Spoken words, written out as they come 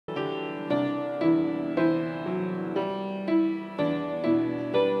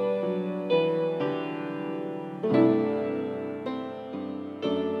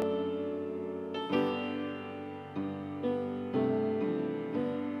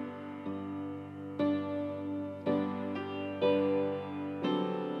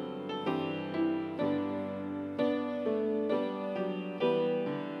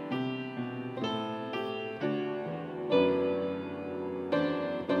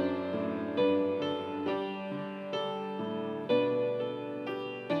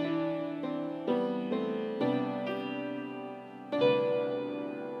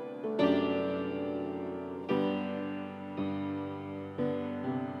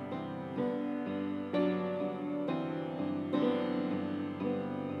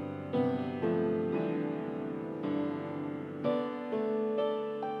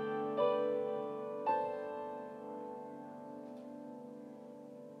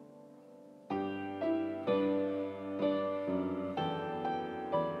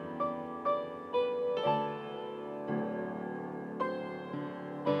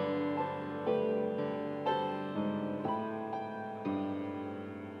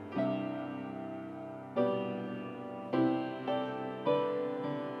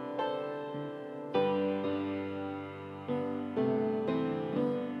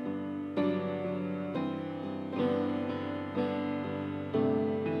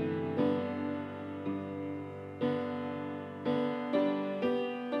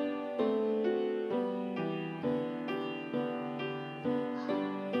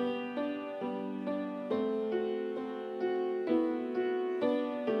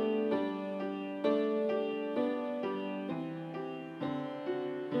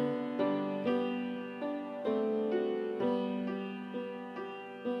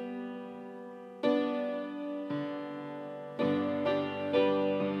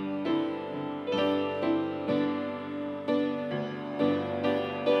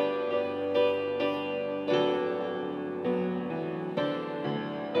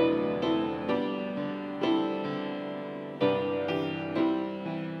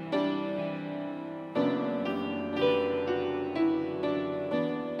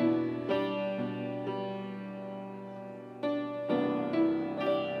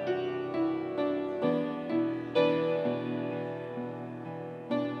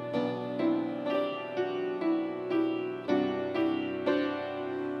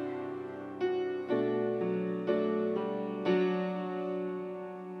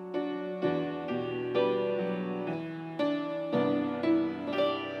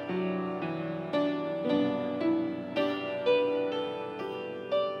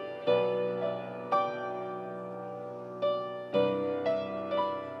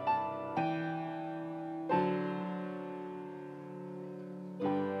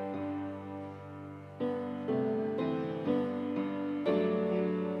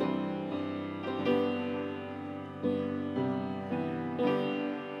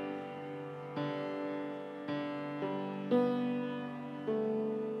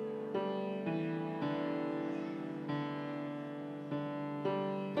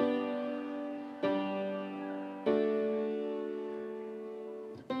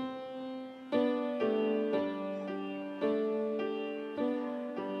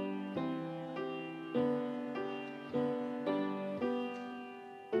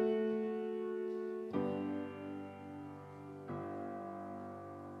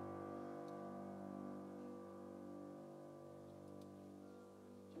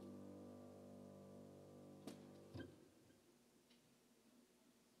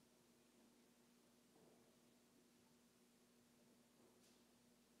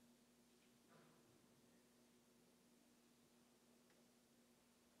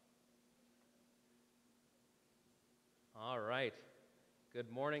right.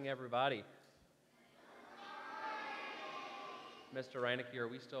 Good morning, everybody. Mr. Reinecke, are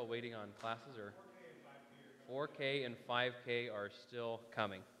we still waiting on classes, or 4K and 5K are still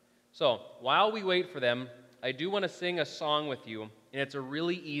coming? So, while we wait for them, I do want to sing a song with you, and it's a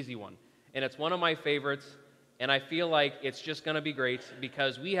really easy one. And it's one of my favorites, and I feel like it's just going to be great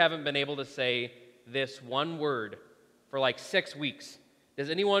because we haven't been able to say this one word for like 6 weeks. Does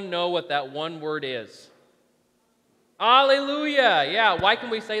anyone know what that one word is? Hallelujah! Yeah, why can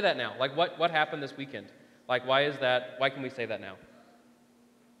we say that now? Like, what happened this weekend? Like, why can we say that now?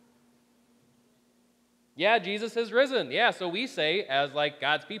 Yeah, Jesus is risen. Yeah, so we say, as like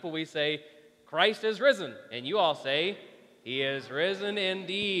God's people, we say, Christ is risen. And you all say, He is risen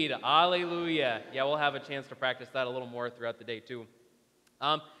indeed. Hallelujah. Yeah, we'll have a chance to practice that a little more throughout the day, too.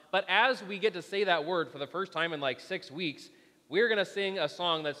 But as we get to say that word for the first time in like 6 weeks, we're going to sing a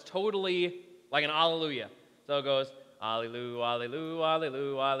song that's totally like an hallelujah. So it goes, hallelujah, hallelujah,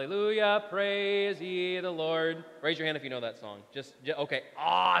 hallelujah, hallelujah, praise ye the Lord. Raise your hand if you know that song. Okay,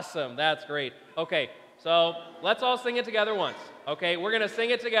 awesome, that's great. Okay, so let's all sing it together once. Okay, we're going to sing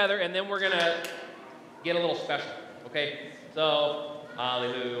it together, and then we're going to get a little special. Okay, so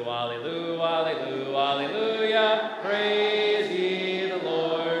hallelujah, hallelujah, hallelujah, hallelujah, praise ye the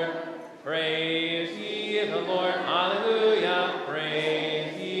Lord, praise ye the Lord, hallelujah,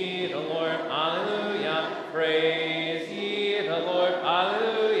 praise ye the Lord, hallelujah, praise ye the Lord,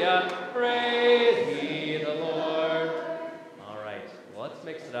 hallelujah, praise ye the Lord. All right, well, let's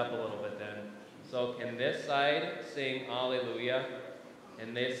mix it up a little bit then. So can this side sing hallelujah,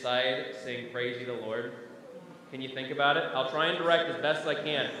 and this side sing praise ye the Lord? Can you think about it? I'll try and direct as best as I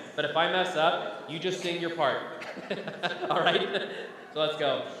can. But if I mess up, you just sing your part. All right? So let's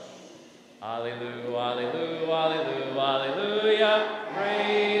go. Hallelujah, hallelujah, hallelujah, hallelujah.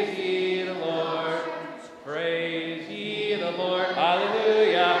 Praise ye the Lord. Praise ye the Lord.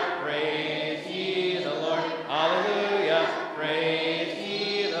 Hallelujah. Praise ye the Lord. Hallelujah. Praise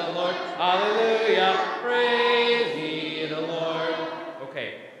ye the Lord. Hallelujah. Praise ye the Lord.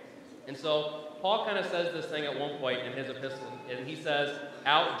 Okay. And so Paul kind of says this thing at one point in his epistle, and he says,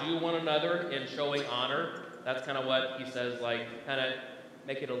 outdo one another in showing honor. That's kind of what he says, like, kind of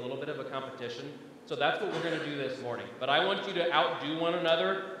make it a little bit of a competition. So that's what we're going to do this morning. But I want you to outdo one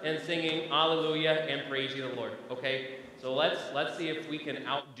another in singing hallelujah and praise ye the Lord, okay? So let's see if we can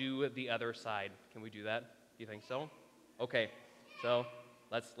outdo the other side. Can we do that? Do you think so? Okay, so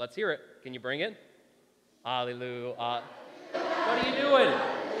let's hear it. Can you bring it? Hallelujah. What are you doing?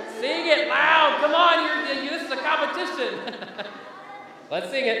 Sing it loud. Come on, this is a competition. Let's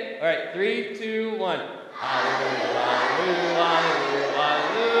sing it. All right, 3, 2, 1. Hallelujah, hallelujah,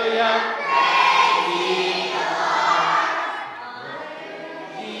 hallelujah, hallelujah.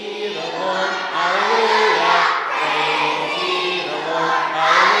 Praise ye the Lord. Hallelujah. Praise ye the Lord.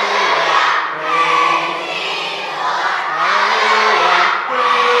 Hallelujah. Praise ye the Lord. Hallelujah.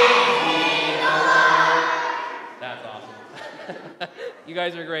 Praise ye the Lord. That's awesome. You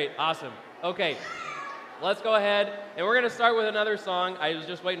guys are great. Awesome. Okay. Let's go ahead, and we're going to start with another song. I was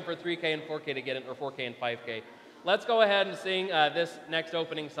just waiting for 3K and 4K to get it, or 4K and 5K. Let's go ahead and sing this next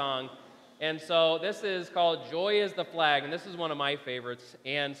opening song. And so this is called Joy is the Flag, and this is one of my favorites.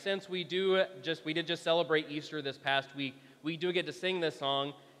 And since we did just celebrate Easter this past week, we do get to sing this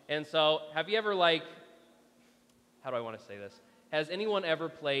song. And so have you ever, how do I want to say this? Has anyone ever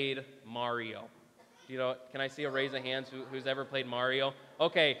played Mario? Can I see a raise of hands who's ever played Mario?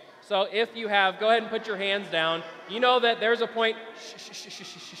 Okay, so if you have, go ahead and put your hands down. You know that there's a point,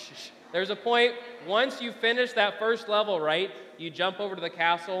 there's a point, once you finish that first level, right, you jump over to the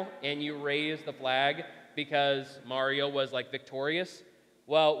castle and you raise the flag because Mario was victorious.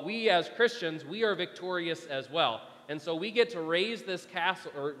 Well, we as Christians, we are victorious as well. And so we get to raise this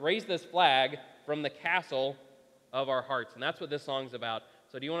flag from the castle of our hearts. And that's what this song's about.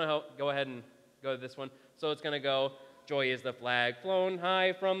 So do you want to go ahead and go to this one? So it's going to go, joy is the flag flown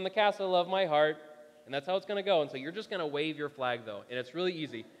high from the castle of my heart. And that's how it's going to go. And so you're just going to wave your flag, though. And it's really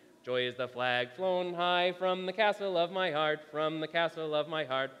easy. Joy is the flag flown high from the castle of my heart, from the castle of my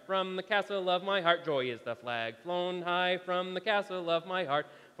heart, from the castle of my heart. Joy is the flag flown high from the castle of my heart,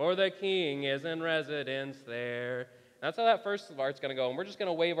 for the King is in residence there. And that's how that first part's going to go. And we're just going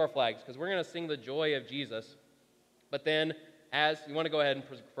to wave our flags because we're going to sing the joy of Jesus. But then, as you want to go ahead and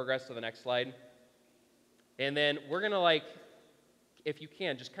progress to the next slide. And then we're going to, if you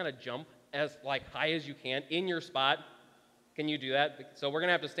can, just kind of jump as high as you can in your spot. Can you do that? So we're going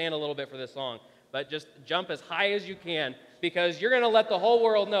to have to stand a little bit for this song. But just jump as high as you can because you're going to let the whole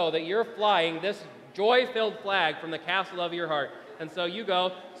world know that you're flying this joy-filled flag from the castle of your heart. And so you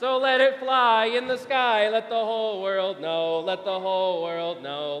go, so let it fly in the sky, let the whole world know, let the whole world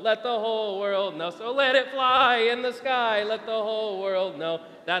know, let the whole world know. So let it fly in the sky, let the whole world know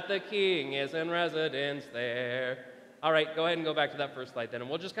that the King is in residence there. All right, go ahead and go back to that first slide then, and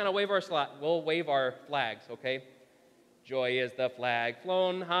we'll just kind of wave our flags, okay? Joy is the flag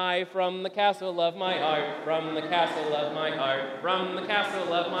flown high from the castle of my heart, from the castle of my heart, from the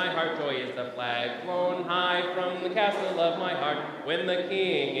castle of my heart. Joy is the flag flown high from the castle of my heart, when the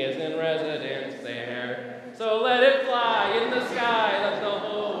King is in residence there. So let it fly in the sky, let the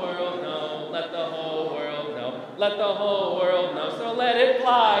whole world know, let the whole world know, let the whole world know. So let it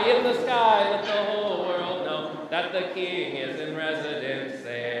fly in the sky, let the whole world know that the King is in residence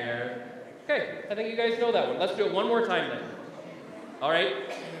there. Okay, I think you guys know that one. Let's do it one more time then. All right?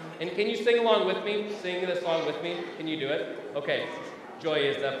 And can you sing along with me? Sing this song with me. Can you do it? Okay. Joy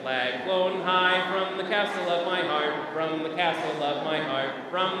is the flag flown high from the castle of my heart, from the castle of my heart,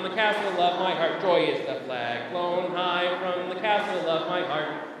 from the castle of my heart. Joy is the flag flown high from the castle of my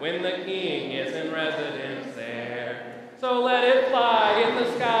heart, when the King is in residence there. So let it fly in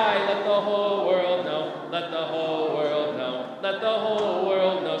the sky, let the whole world know, let the whole world know, let the whole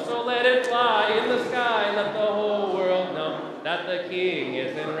world know. So let it fly in the sky, let the whole world know that the King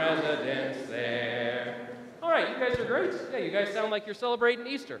is in residence there. All right, you guys are great. Yeah, you guys sound like you're celebrating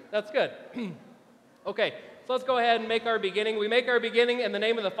Easter. That's good. Okay, so let's go ahead and make our beginning. We make our beginning in the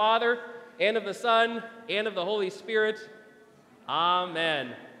name of the Father, and of the Son, and of the Holy Spirit.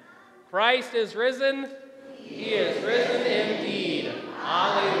 Amen. Christ is risen. He is risen indeed.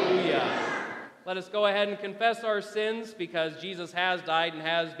 Alleluia. Let us go ahead and confess our sins, because Jesus has died and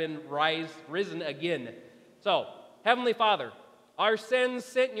has been risen again. So, Heavenly Father, our sins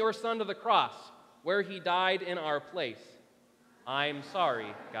sent your Son to the cross, where he died in our place. I'm sorry,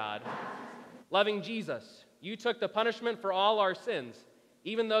 God. Loving Jesus, you took the punishment for all our sins,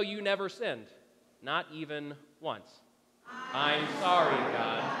 even though you never sinned, not even once. I'm sorry,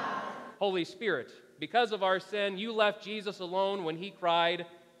 God. Holy Spirit, because of our sin, you left Jesus alone when he cried,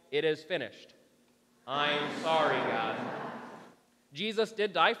 "It is finished." I'm sorry, God. Jesus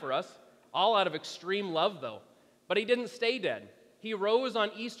did die for us, all out of extreme love, though. But he didn't stay dead. He rose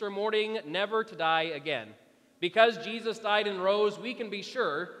on Easter morning, never to die again. Because Jesus died and rose, we can be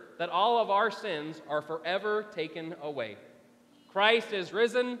sure that all of our sins are forever taken away. Christ is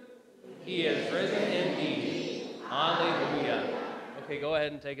risen. He is risen indeed. Alleluia. Okay, go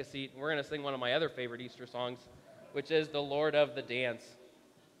ahead and take a seat. We're going to sing one of my other favorite Easter songs, which is The Lord of the Dance.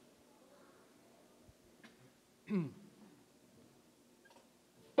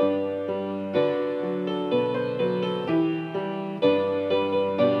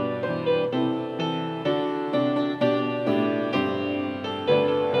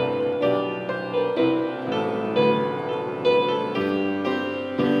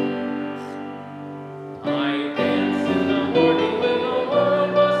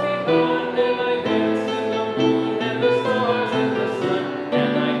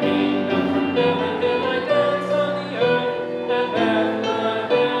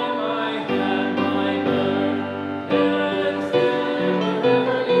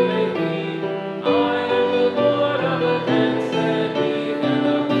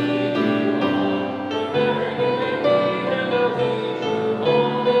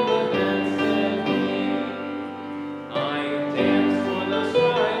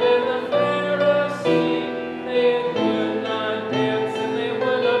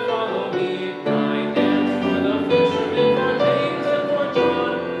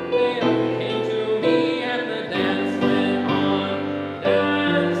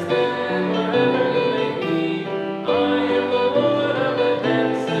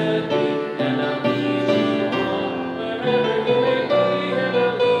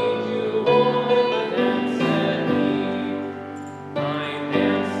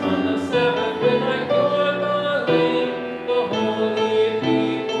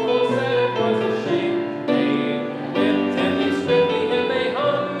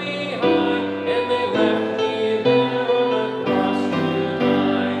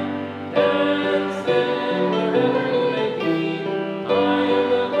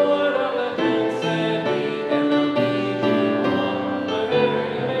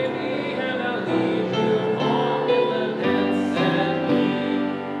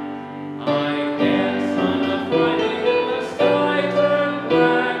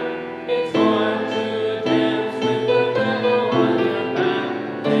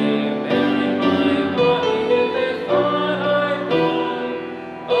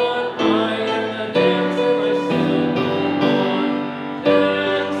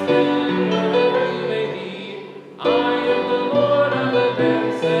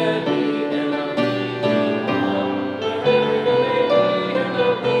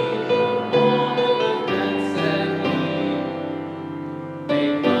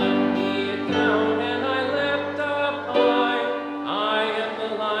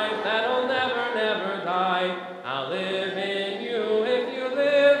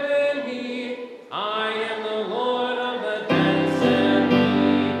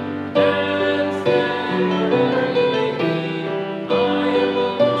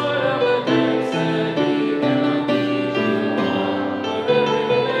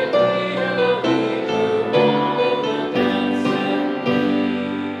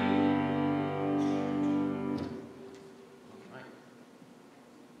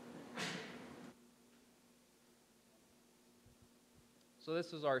 So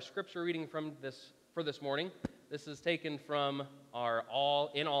this is our scripture reading for this morning. This is taken from our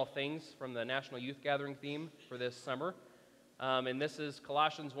In All Things from the National Youth Gathering theme for this summer. And this is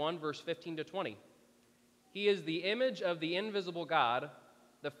Colossians 1, verse 15 to 20. He is the image of the invisible God,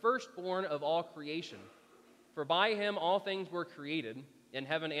 the firstborn of all creation. For by him all things were created, in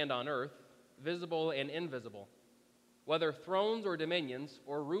heaven and on earth, visible and invisible. Whether thrones or dominions,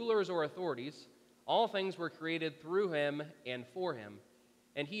 or rulers or authorities, all things were created through him and for him.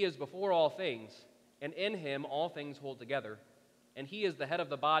 And he is before all things, and in him all things hold together. And he is the head of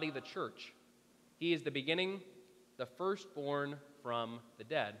the body, the church. He is the beginning, the firstborn from the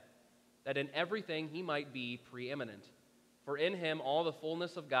dead, that in everything he might be preeminent. For in him all the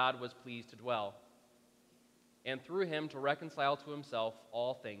fullness of God was pleased to dwell, and through him to reconcile to himself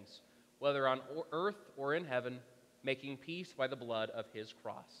all things, whether on earth or in heaven, making peace by the blood of his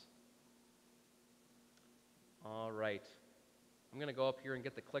cross. All right. I'm going to go up here and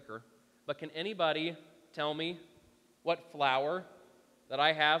get the clicker. But can anybody tell me what flower that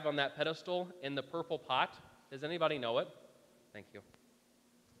I have on that pedestal in the purple pot? Does anybody know it? Thank you.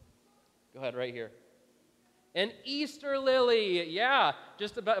 Go ahead, right here. An Easter lily. Yeah,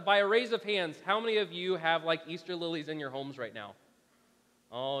 just about, by a raise of hands, how many of you have like Easter lilies in your homes right now?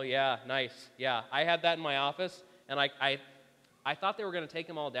 Oh, yeah, nice. Yeah, I had that in my office, and I thought they were going to take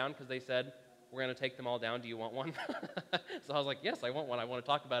them all down because they said, we're going to take them all down. Do you want one? So I was like, yes, I want one. I want to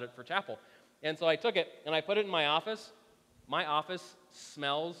talk about it for chapel. And so I took it, and I put it in my office. My office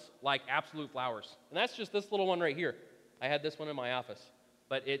smells like absolute flowers. And that's just this little one right here. I had this one in my office.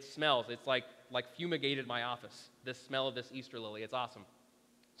 But it smells. It's like fumigated my office, this smell of this Easter lily. It's awesome.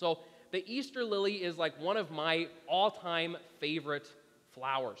 So the Easter lily is like one of my all-time favorite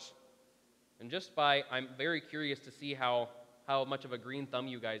flowers. And I'm very curious to see how much of a green thumb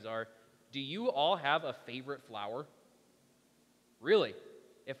you guys are. Do you all have a favorite flower? Really?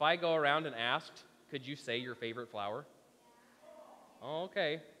 If I go around and asked, could you say your favorite flower? Oh,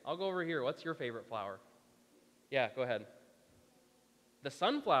 okay. I'll go over here. What's your favorite flower? Yeah, go ahead. The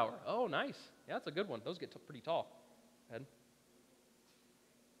sunflower. Oh, nice. Yeah, that's a good one. Those get pretty tall. Go ahead.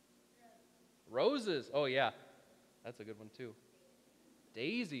 Roses. Oh, yeah. That's a good one, too.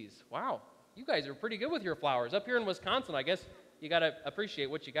 Daisies. Wow. You guys are pretty good with your flowers. Up here in Wisconsin, I guess you got to appreciate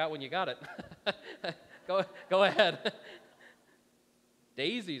what you got when you got it. Go ahead.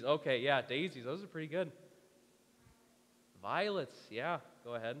 Daisies. Okay, yeah, daisies. Those are pretty good. Violets. Yeah,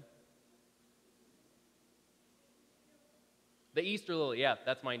 go ahead. The Easter lily. Yeah,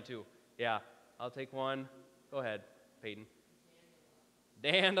 that's mine too. Yeah, I'll take one. Go ahead, Peyton.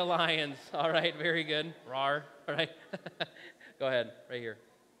 Dandelions. All right, very good. Rar. All right. Go ahead, right here.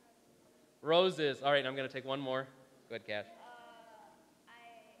 Roses. All right, I'm going to take one more. Go ahead, Cash.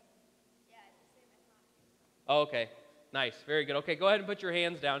 Oh, okay, nice, very good. Okay, go ahead and put your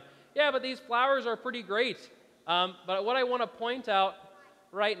hands down. Yeah, but these flowers are pretty great. But what I want to point out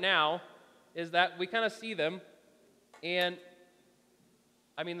right now is that we kind of see them, and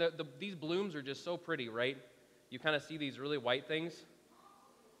I mean, these blooms are just so pretty, right? You kind of see these really white things.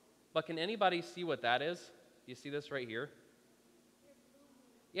 But can anybody see what that is? You see this right here?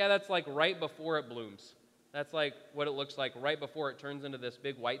 Yeah, that's like right before it blooms. That's like what it looks like right before it turns into this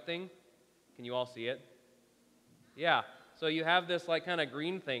big white thing. Can you all see it? Yeah, so you have this like kind of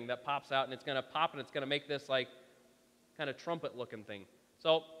green thing that pops out, and it's going to pop, and it's going to make this like kind of trumpet-looking thing.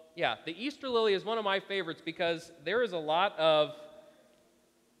 So yeah, the Easter lily is one of my favorites because there is a lot of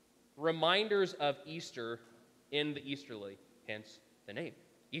reminders of Easter in the Easter lily, hence the name,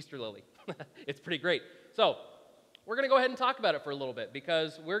 Easter lily. It's pretty great. So we're going to go ahead and talk about it for a little bit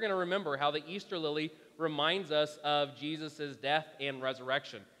because we're going to remember how the Easter lily reminds us of Jesus' death and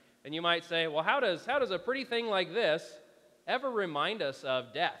resurrection. And you might say, well, how does a pretty thing like this ever remind us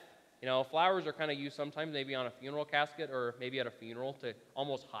of death? You know, flowers are kind of used sometimes maybe on a funeral casket or maybe at a funeral to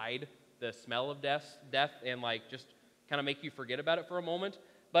almost hide the smell of death and like just kind of make you forget about it for a moment.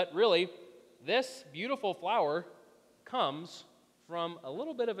 But really, this beautiful flower comes from a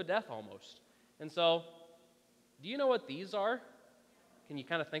little bit of a death almost. And so, do you know what these are? Can you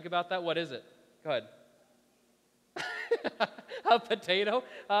kind of think about that? What is it? Go ahead. A potato?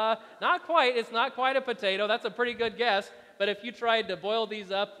 Not quite. It's not quite a potato. That's a pretty good guess. But if you tried to boil these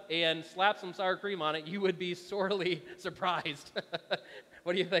up and slap some sour cream on it, you would be sorely surprised.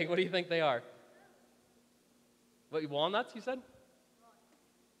 What do you think? What do you think they are? What, walnuts, you said?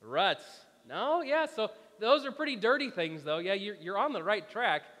 Ruts. No? Yeah, so those are pretty dirty things, though. Yeah, you're on the right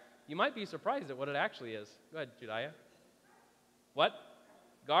track. You might be surprised at what it actually is. Go ahead, Jediah. What?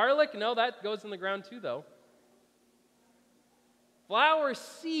 Garlic? No, that goes in the ground too, though. Flower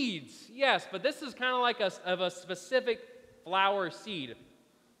seeds, yes, but this is kind of like a specific flower seed.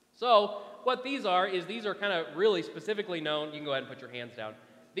 So what these are kind of really specifically known. You can go ahead and put your hands down.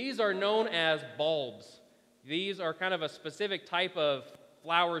 These are known as bulbs. These are kind of a specific type of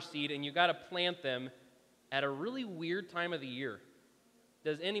flower seed, and you got to plant them at a really weird time of the year.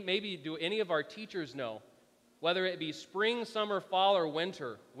 Do any of our teachers know, whether it be spring, summer, fall, or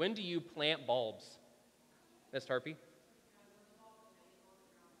winter, when do you plant bulbs? Miss Tarpey?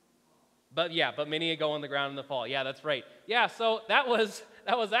 But many go on the ground in the fall. Yeah, that's right. Yeah, so that was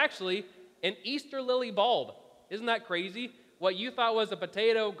actually an Easter lily bulb. Isn't that crazy? What you thought was a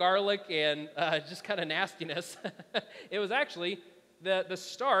potato, garlic, and just kind of nastiness, it was actually the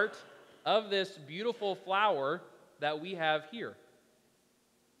start of this beautiful flower that we have here.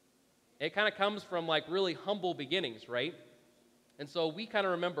 It kind of comes from like really humble beginnings, right? And so we kind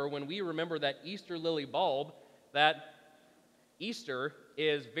of remember, when we remember that Easter lily bulb, that Easter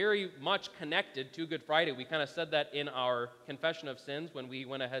is very much connected to Good Friday. We kind of said that in our confession of sins when we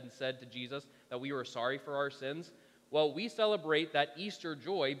went ahead and said to Jesus that we were sorry for our sins. Well, we celebrate that Easter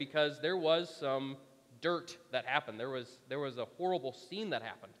joy because there was some dirt that happened. There was a horrible scene that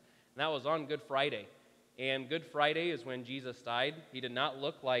happened, and that was on Good Friday. And Good Friday is when Jesus died. He did not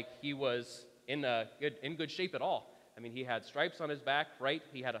look like he was in good shape at all. I mean, he had stripes on his back, right?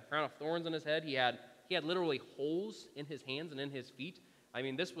 He had a crown of thorns on his head. He had literally holes in his hands and in his feet. I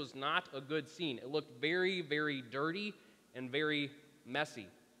mean, this was not a good scene. It looked very, very dirty and very messy.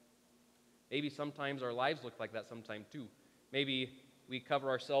 Maybe sometimes our lives look like that sometime too. Maybe we cover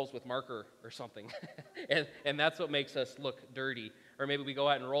ourselves with marker or something, and that's what makes us look dirty. Or maybe we go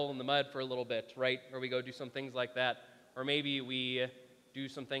out and roll in the mud for a little bit, right? Or we go do some things like that. Or maybe we do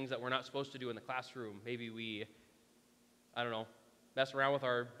some things that we're not supposed to do in the classroom. Maybe we, mess around with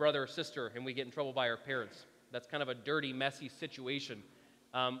our brother or sister and we get in trouble by our parents. That's kind of a dirty, messy situation.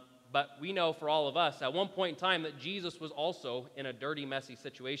 But we know for all of us, at one point in time, that Jesus was also in a dirty, messy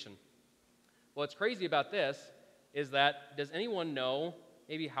situation. What's crazy about this is that, does anyone know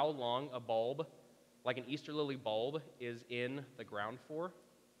maybe how long a bulb, like an Easter lily bulb, is in the ground for?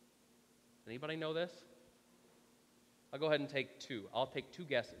 Anybody know this? I'll go ahead and take two. I'll take two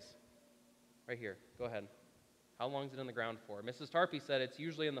guesses. Right here. Go ahead. How long is it in the ground for? Mrs. Tarpey said it's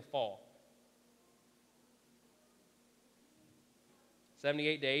usually in the fall.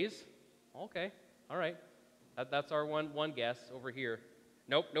 78 days? Okay. All right. That's our one guess over here.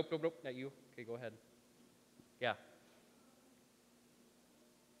 Nope. Not you. Okay, go ahead. Yeah.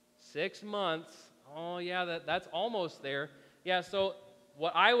 6 months. Oh, yeah, that's almost there. Yeah, so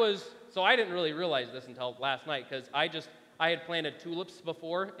I didn't really realize this until last night, because I had planted tulips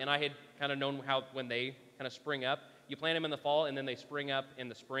before, and I had kind of known how when they kind of spring up. You plant them in the fall, and then they spring up in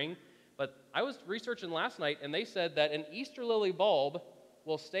the spring. But I was researching last night, and they said that an Easter lily bulb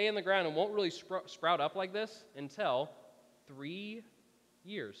will stay in the ground and won't really sprout up like this until 3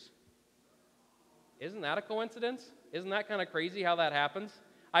 years. Isn't that a coincidence? Isn't that kind of crazy how that happens?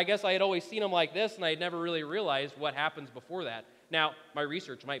 I guess I had always seen them like this, and I had never really realized what happens before that. Now, my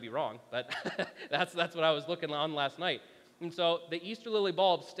research might be wrong, but that's what I was looking on last night. And so the Easter lily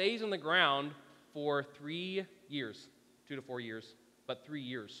bulb stays in the ground for 3 years, 2 to 4 years, but 3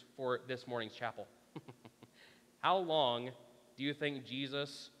 years for this morning's chapel. How long do you think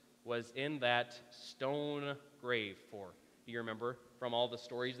Jesus was in that stone grave for? Do you remember from all the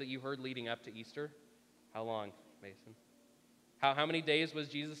stories that you heard leading up to Easter? How long, Mason? How many days was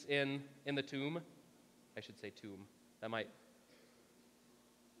Jesus in the tomb? I should say tomb. That might...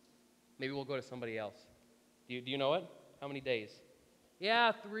 Maybe we'll go to somebody else. Do you know it? How many days?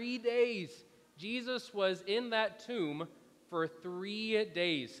 Yeah, 3 days. Jesus was in that tomb for 3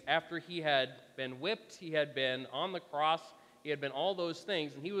 days after he had been whipped, he had been on the cross, he had been all those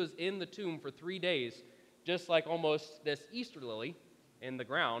things, and he was in the tomb for 3 days, just like almost this Easter lily in the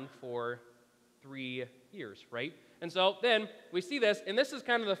ground for 3 years, right? And so then we see this, and this is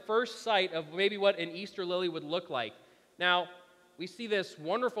kind of the first sight of maybe what an Easter lily would look like. Now, we see this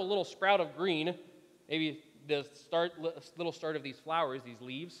wonderful little sprout of green, maybe the little start of these flowers, these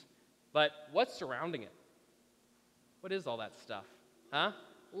leaves, but what's surrounding it? What is all that stuff? Huh?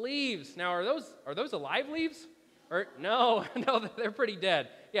 Leaves. Now, are those alive leaves? Or no, they're pretty dead.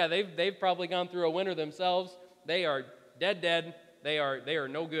 Yeah, they've probably gone through a winter themselves. They are dead. They are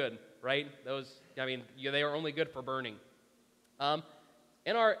no good, right? They are only good for burning.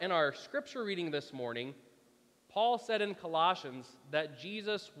 In our scripture reading this morning, Paul said in Colossians that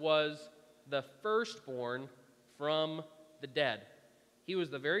Jesus was the firstborn from the dead. He was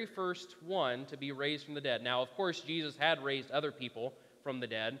the very first one to be raised from the dead. Now, of course, Jesus had raised other people from the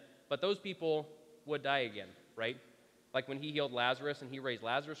dead, but those people would die again, right? Like when he healed Lazarus and he raised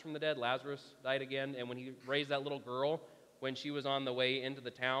Lazarus from the dead, Lazarus died again, and when he raised that little girl, when she was on the way into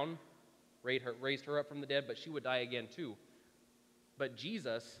the town, raised her up from the dead, but she would die again too. But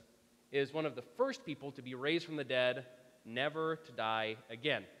Jesus is one of the first people to be raised from the dead, never to die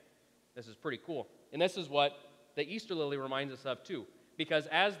again. This is pretty cool. And this is what the Easter lily reminds us of too. Because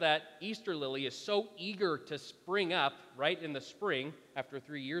as that Easter lily is so eager to spring up right in the spring, after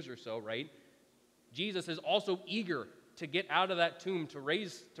 3 years or so, right? Jesus is also eager to get out of that tomb, to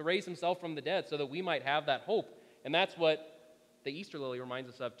raise himself from the dead so that we might have that hope. And that's what the Easter lily reminds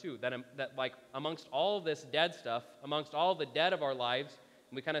us of too, that like amongst all of this dead stuff, amongst all the dead of our lives,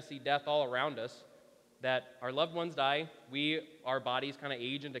 and we kind of see death all around us, that our loved ones die, our bodies kind of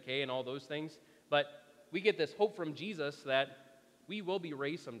age and decay and all those things, but we get this hope from Jesus that we will be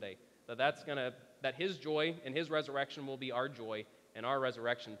raised someday, that his joy and his resurrection will be our joy and our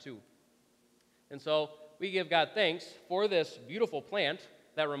resurrection too. And so we give God thanks for this beautiful plant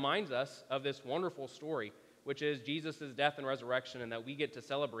that reminds us of this wonderful story, which is Jesus' death and resurrection, and that we get to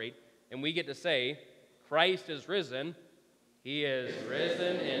celebrate, and we get to say, Christ is risen. He is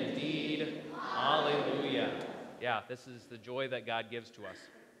risen indeed. Hallelujah. Yeah, this is the joy that God gives to us.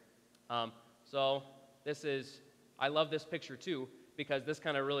 I love this picture too, because this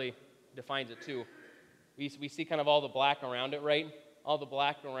kind of really defines it too. We see kind of all the black around it, right? All the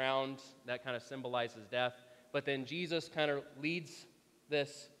black around, that kind of symbolizes death. But then Jesus kind of leads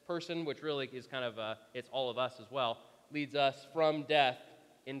this person, which really is kind of, it's all of us as well, leads us from death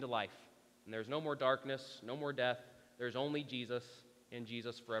into life. And there's no more darkness, no more death. There's only Jesus and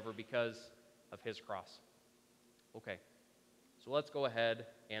Jesus forever because of his cross. Okay, so let's go ahead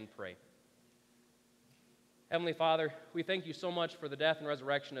and pray. Heavenly Father, we thank you so much for the death and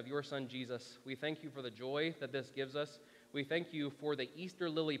resurrection of your Son, Jesus. We thank you for the joy that this gives us. We thank you for the Easter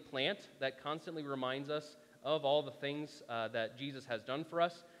lily plant that constantly reminds us of all the things that Jesus has done for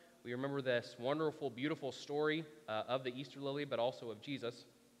us. We remember this wonderful, beautiful story of the Easter lily, but also of Jesus.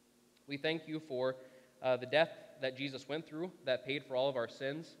 We thank you for the death that Jesus went through that paid for all of our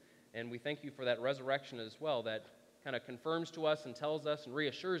sins, and we thank you for that resurrection as well that kind of confirms to us and tells us and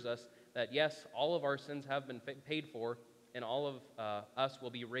reassures us that, yes, all of our sins have been paid for, and all of us will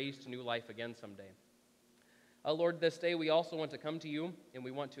be raised to new life again someday. Lord, this day we also want to come to you, and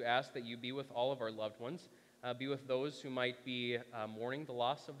we want to ask that you be with all of our loved ones. Be with those who might be mourning the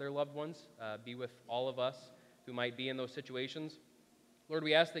loss of their loved ones. Be with all of us who might be in those situations. Lord,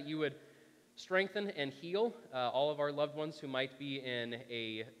 we ask that you would strengthen and heal all of our loved ones who might be in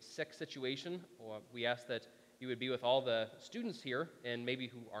a sick situation. We ask that you would be with all the students here, and maybe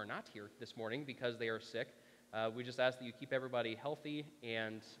who are not here this morning because they are sick. We just ask that you keep everybody healthy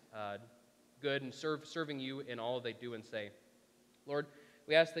and good and serving you in all they do and say. Lord,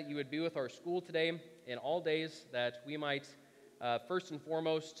 we ask that you would be with our school today and all days, that we might first and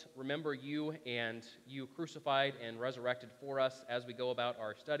foremost remember you and you crucified and resurrected for us as we go about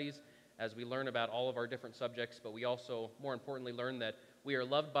our studies, as we learn about all of our different subjects, but we also, more importantly, learn that we are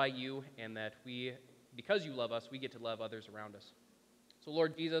loved by you and that because you love us, we get to love others around us. So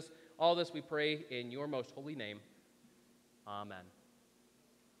Lord Jesus, all this we pray in your most holy name. Amen.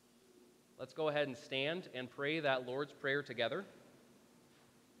 Let's go ahead and stand and pray that Lord's Prayer together.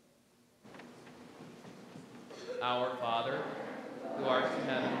 Our Father, who art in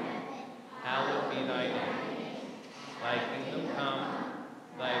heaven, hallowed be thy name. Thy kingdom come,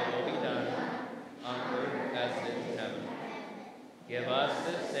 thy will be done, on earth as it is in heaven. Give us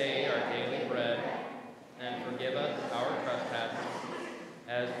this day our daily bread, and forgive us our trespasses,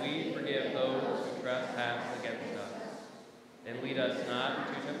 as we forgive those who trespass against us. And lead us not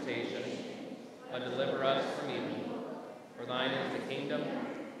into temptation, but deliver us from evil. For thine is the kingdom,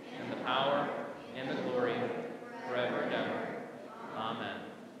 and the power, and the glory, forever and ever. Amen.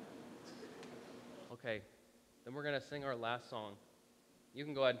 Okay, then we're going to sing our last song. You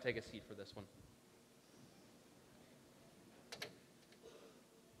can go ahead and take a seat for this one.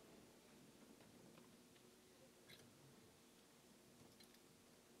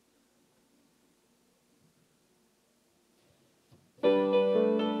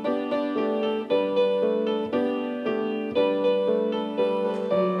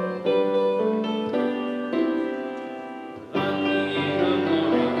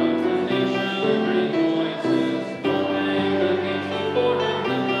 Rejoices, and the peace before him,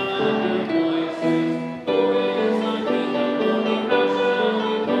 the blood of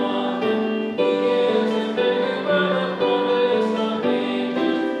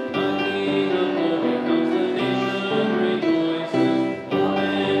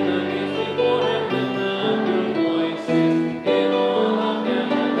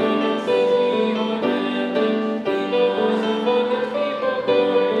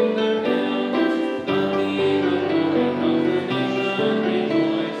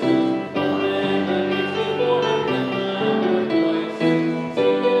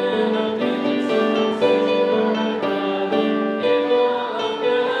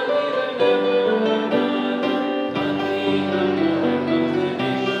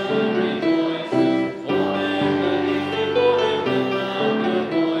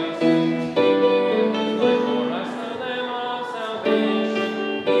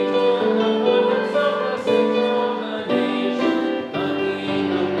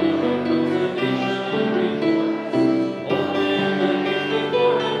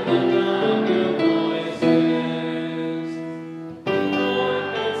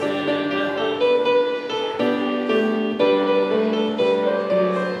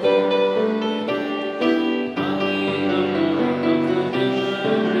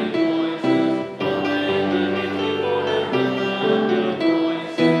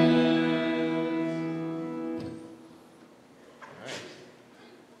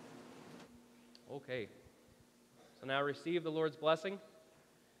Now receive the Lord's blessing.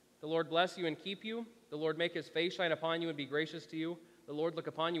 The Lord bless you and keep you. The Lord make his face shine upon you and be gracious to you. The Lord look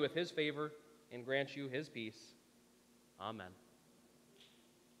upon you with his favor and grant you his peace. Amen.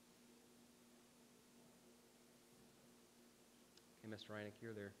 Okay, Mr. Reineck,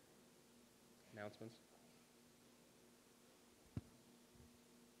 here are their announcements.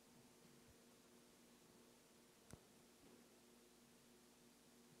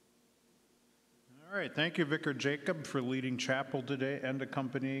 All right, thank you, Vicar Jacob, for leading chapel today and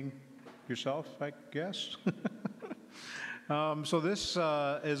accompanying yourself, I guess. So this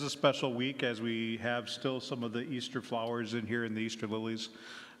is a special week as we have still some of the Easter flowers in here and the Easter lilies,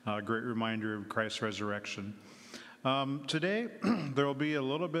 a great reminder of Christ's resurrection. Today, there will be a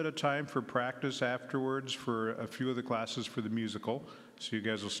little bit of time for practice afterwards for a few of the classes for the musical. So you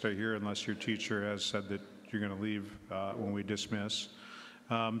guys will stay here unless your teacher has said that you're going to leave when we dismiss.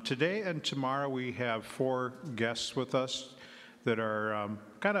 Today and tomorrow we have 4 guests with us that are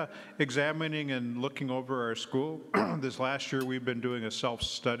kind of examining and looking over our school. This last year we've been doing a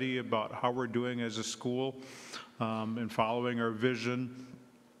self-study about how we're doing as a school and following our vision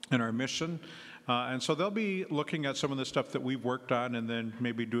and our mission. And so they'll be looking at some of the stuff that we've worked on and then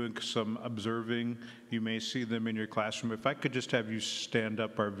maybe doing some observing. You may see them in your classroom. If I could just have you stand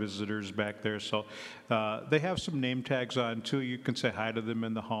up, our visitors back there. So they have some name tags on too. You can say hi to them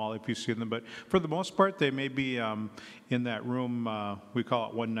in the hall if you see them. But for the most part, they may be in that room. We call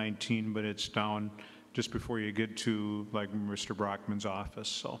it 119, but it's down just before you get to like Mr. Brockman's office.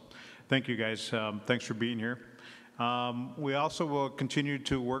 So thank you guys. Thanks for being here. We also will continue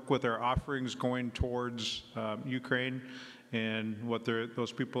to work with our offerings going towards Ukraine and what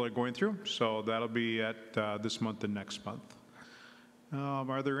those people are going through. So that'll be at this month and next month.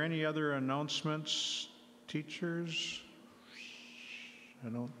 Are there any other announcements, teachers? I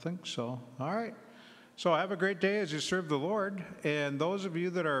don't think so. All right. So have a great day as you serve the Lord. And those of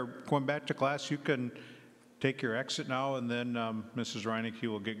you that are going back to class, you can take your exit now, and then Mrs. Reineck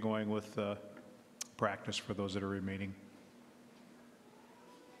will get going with practice for those that are remaining.